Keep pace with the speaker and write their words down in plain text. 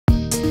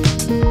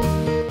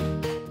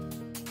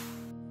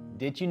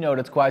Did you know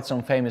that quite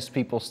some famous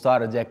people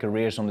started their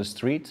careers on the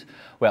street?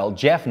 Well,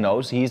 Jeff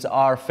knows. He's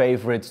our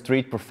favorite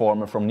street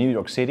performer from New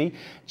York City.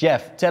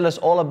 Jeff, tell us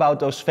all about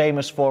those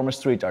famous former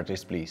street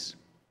artists, please.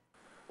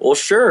 Well,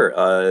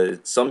 sure.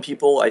 Some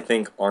people, I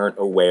think, aren't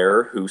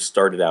aware who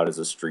started out as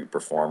a street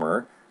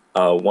performer.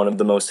 One of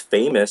the most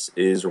famous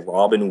is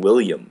Robin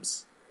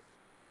Williams.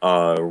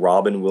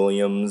 Robin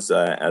Williams,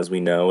 as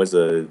we know, is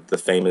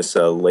the famous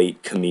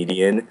late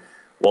comedian.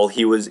 While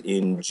he was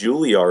in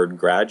Juilliard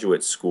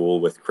graduate school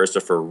with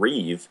Christopher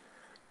Reeve,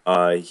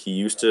 he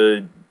used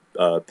to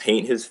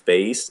paint his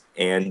face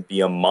and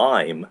be a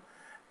mime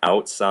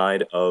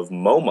outside of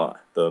MoMA,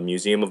 the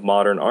Museum of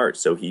Modern Art.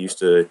 So he used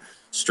to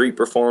street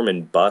perform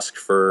and busk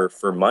for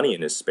money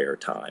in his spare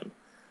time.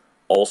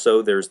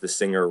 Also, there's the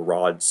singer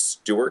Rod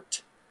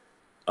Stewart.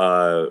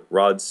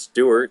 Rod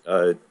Stewart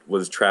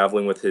was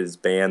traveling with his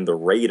band, the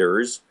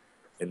Raiders,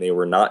 and they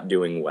were not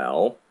doing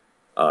well.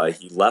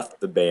 He left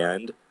the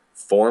band,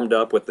 formed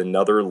up with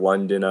another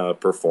London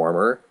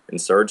performer, and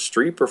started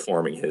street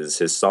performing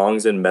his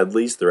songs and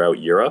medleys throughout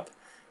Europe.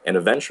 And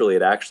eventually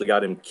it actually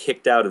got him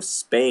kicked out of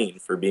Spain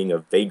for being a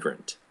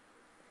vagrant.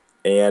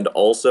 And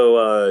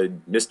also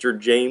Mr.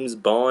 James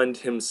Bond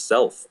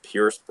himself,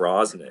 Pierce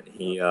Brosnan.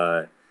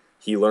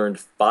 He learned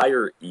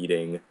fire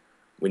eating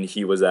when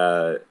he was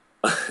a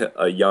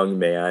young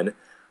man.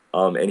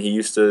 And he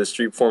used to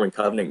street perform in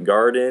Covent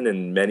Garden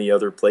and many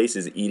other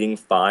places, eating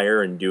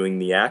fire and doing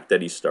the act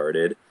that he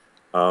started.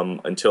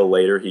 Until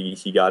later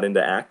he got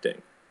into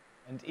acting.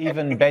 And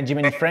even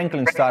Benjamin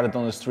Franklin started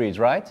on the streets,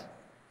 right?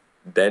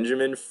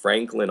 Benjamin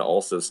Franklin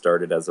also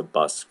started as a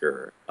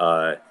busker.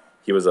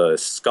 He was a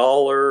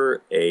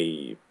scholar,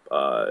 a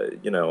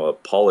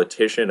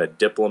politician, a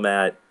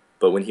diplomat.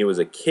 But when he was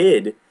a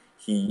kid,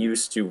 he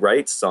used to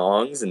write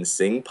songs and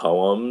sing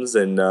poems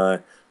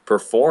and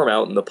perform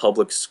out in the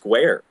public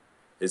square.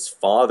 His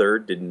father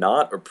did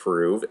not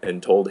approve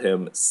and told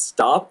him,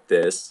 "Stop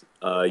this.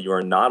 You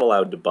are not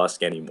allowed to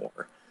busk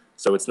anymore."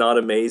 So it's not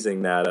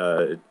amazing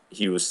that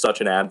he was such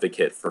an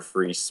advocate for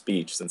free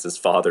speech since his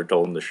father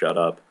told him to shut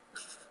up.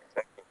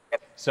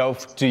 So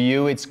to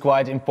you, it's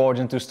quite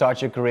important to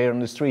start your career on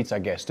the streets, I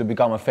guess, to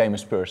become a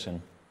famous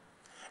person.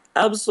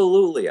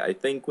 Absolutely. I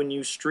think when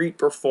you street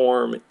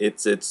perform,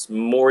 it's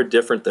more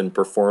different than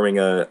performing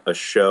a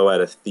show at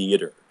a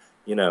theater.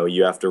 You know,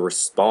 you have to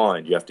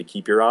respond, you have to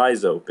keep your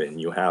eyes open,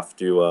 you have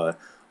to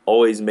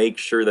always make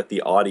sure that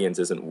the audience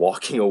isn't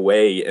walking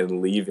away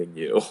and leaving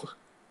you.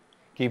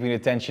 Keeping the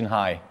tension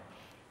high.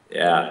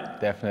 Yeah.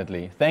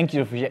 Definitely. Thank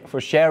you for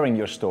sharing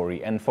your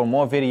story. And for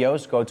more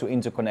videos, go to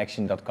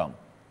IntoConnection.com.